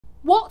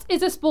What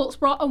is a sports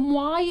bra and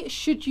why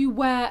should you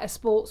wear a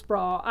sports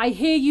bra? I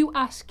hear you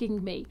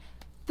asking me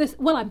this.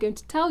 Well, I'm going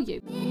to tell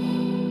you.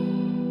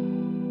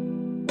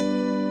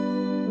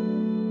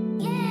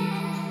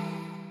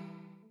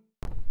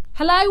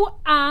 Hello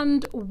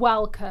and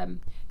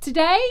welcome.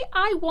 Today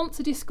I want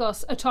to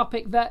discuss a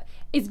topic that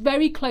is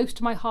very close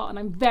to my heart and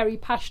I'm very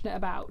passionate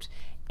about.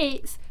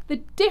 It's the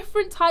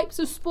different types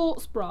of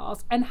sports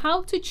bras and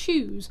how to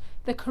choose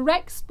the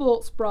correct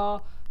sports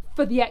bra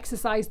for the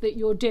exercise that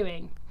you're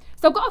doing.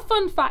 So I've got a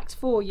fun fact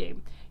for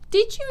you.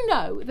 Did you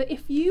know that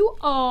if you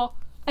are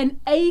an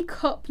A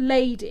cup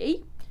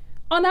lady,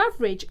 on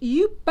average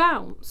you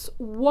bounce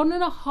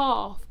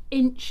 1.5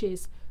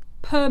 inches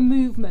per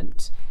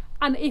movement?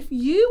 And if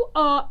you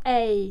are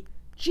a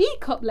G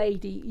cup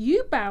lady,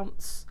 you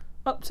bounce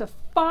up to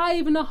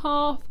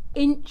 5.5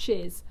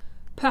 inches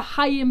per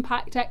high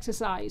impact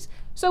exercise.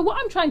 So what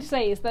I'm trying to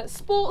say is that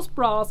sports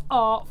bras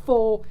are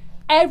for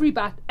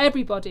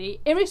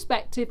everybody,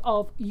 irrespective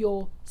of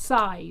your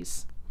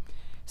size.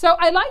 So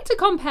I like to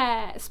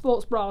compare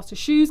sports bras to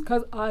shoes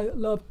because I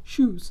love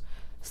shoes.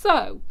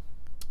 So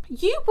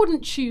you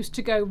wouldn't choose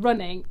to go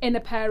running in a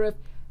pair of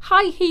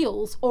high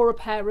heels or a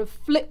pair of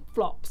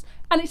flip-flops.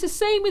 And it's the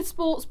same with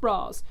sports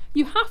bras.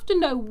 You have to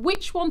know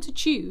which one to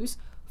choose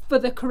for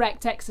the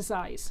correct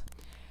exercise.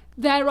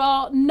 There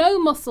are no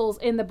muscles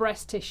in the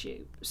breast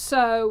tissue,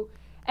 so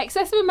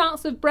excessive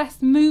amounts of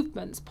breast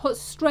movements put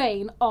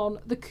strain on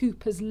the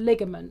Cooper's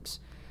ligament,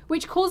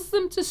 which causes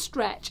them to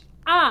stretch,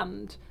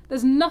 and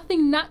there's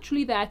nothing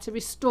naturally there to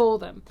restore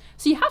them.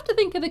 So you have to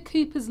think of the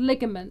Cooper's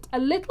ligament a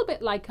little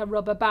bit like a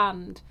rubber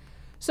band.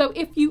 So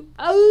if you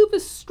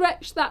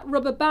overstretch that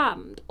rubber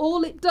band,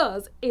 all it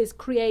does is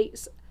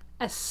creates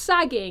a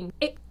sagging.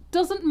 It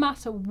doesn't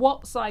matter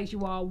what size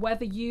you are,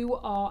 whether you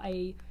are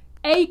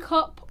a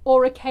cup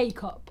or a K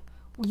cup,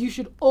 you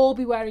should all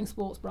be wearing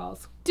sports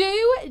bras.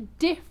 Do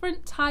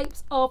different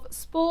types of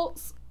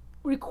sports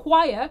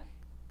require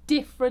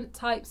different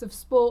types of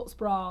sports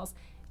bras?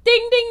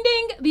 Ding, ding,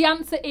 ding. The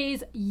answer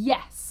is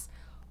yes.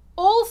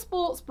 All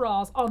sports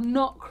bras are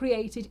not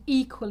created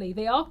equally.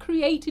 They are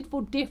created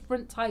for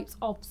different types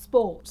of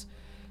sport.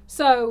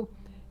 So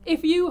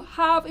if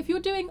you're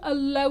doing a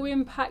low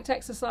impact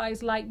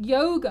exercise like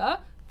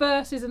yoga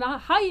versus a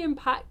high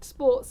impact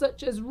sport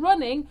such as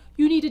running,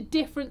 you need a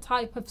different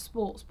type of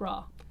sports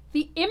bra.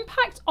 The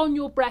impact on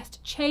your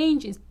breast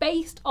changes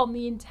based on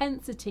the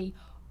intensity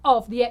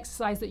of the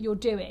exercise that you're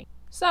doing.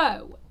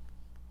 So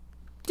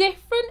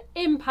different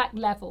impact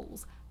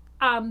levels,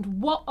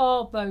 and what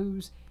are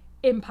those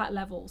impact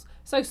levels?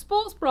 So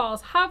sports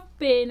bras have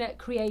been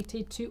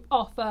created to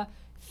offer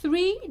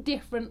 3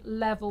 different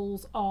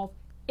levels of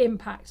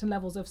impact and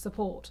levels of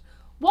support.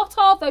 What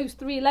are those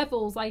 3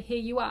 levels, I hear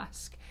you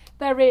ask?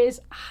 There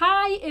is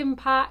high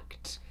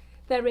impact,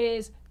 there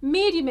is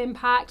medium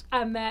impact,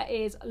 and there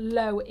is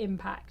low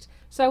impact.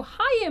 So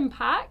high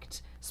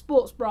impact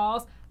sports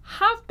bras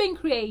have been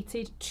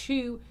created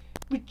to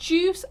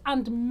reduce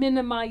and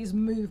minimize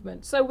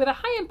movement. So with a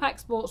high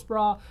impact sports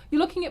bra,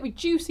 you're looking at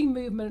reducing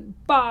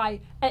movement by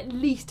at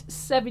least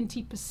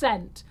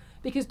 70%.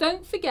 Because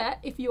don't forget,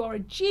 if you are a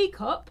G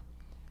cup,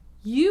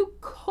 you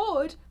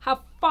could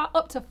have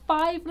up to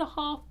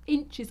 5.5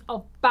 inches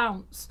of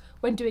bounce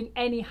when doing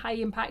any high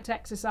impact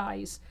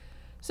exercise.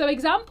 So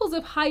examples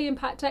of high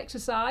impact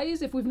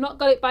exercise, if we've not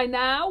got it by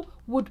now,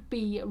 would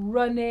be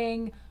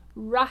running,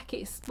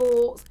 racket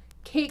sports,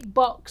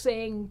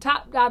 kickboxing,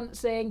 tap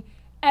dancing,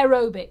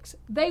 aerobics.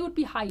 They would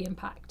be high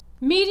impact.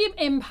 Medium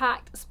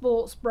impact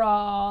sports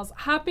bras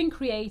have been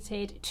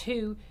created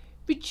to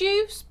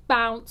reduce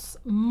bounce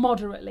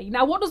moderately.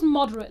 Now, what does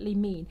moderately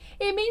mean?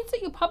 It means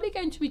that you're probably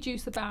going to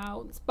reduce the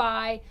bounce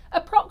by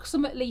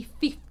approximately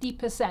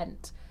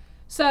 50%.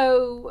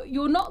 So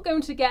you're not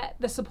going to get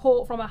the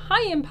support from a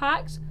high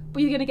impact,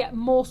 but you're going to get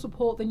more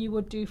support than you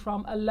would do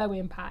from a low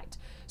impact.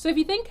 So if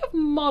you think of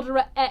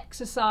moderate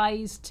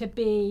exercise to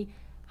be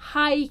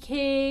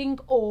hiking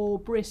or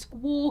brisk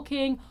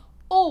walking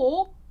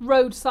or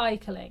road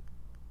cycling.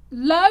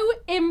 Low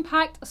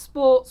impact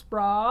sports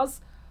bras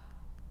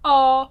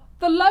are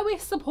the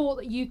lowest support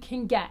that you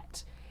can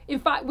get. In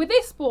fact, with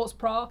this sports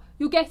bra,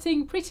 you're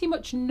getting pretty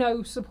much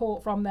no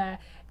support from there.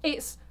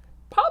 It's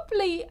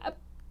probably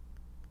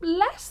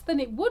less than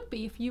it would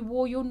be if you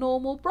wore your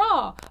normal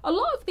bra. A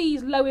lot of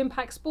these low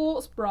impact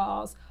sports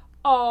bras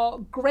are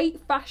great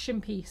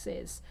fashion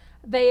pieces.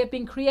 They have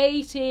been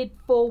created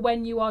for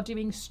when you are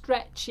doing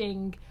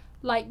stretching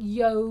like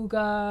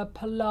yoga,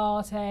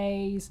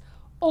 Pilates,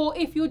 or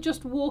if you're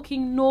just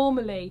walking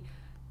normally.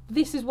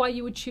 This is why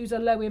you would choose a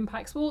low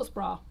impact sports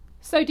bra.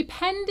 So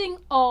depending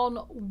on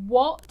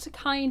what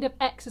kind of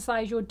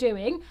exercise you're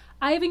doing,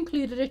 I have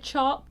included a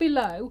chart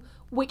below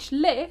which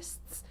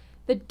lists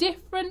the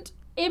different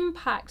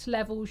impact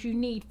levels you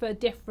need for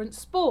different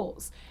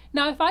sports.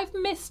 Now, if I've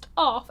missed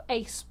off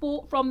a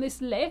sport from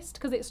this list,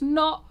 because it's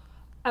not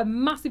a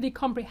massively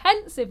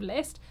comprehensive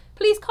list,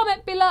 please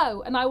comment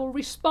below and I will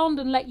respond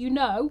and let you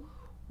know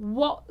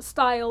what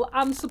style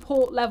and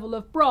support level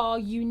of bra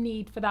you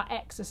need for that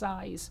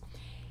exercise.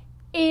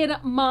 In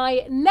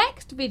my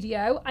next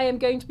video, I am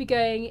going to be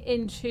going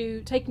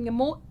into taking a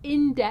more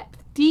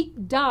in-depth,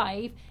 deep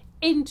dive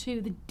into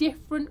the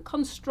different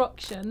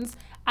constructions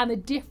and the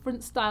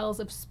different styles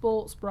of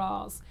sports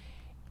bras.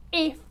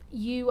 If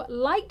you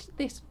liked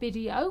this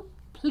video,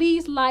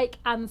 please like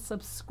and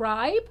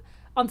subscribe.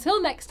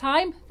 Until next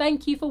time,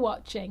 thank you for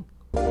watching.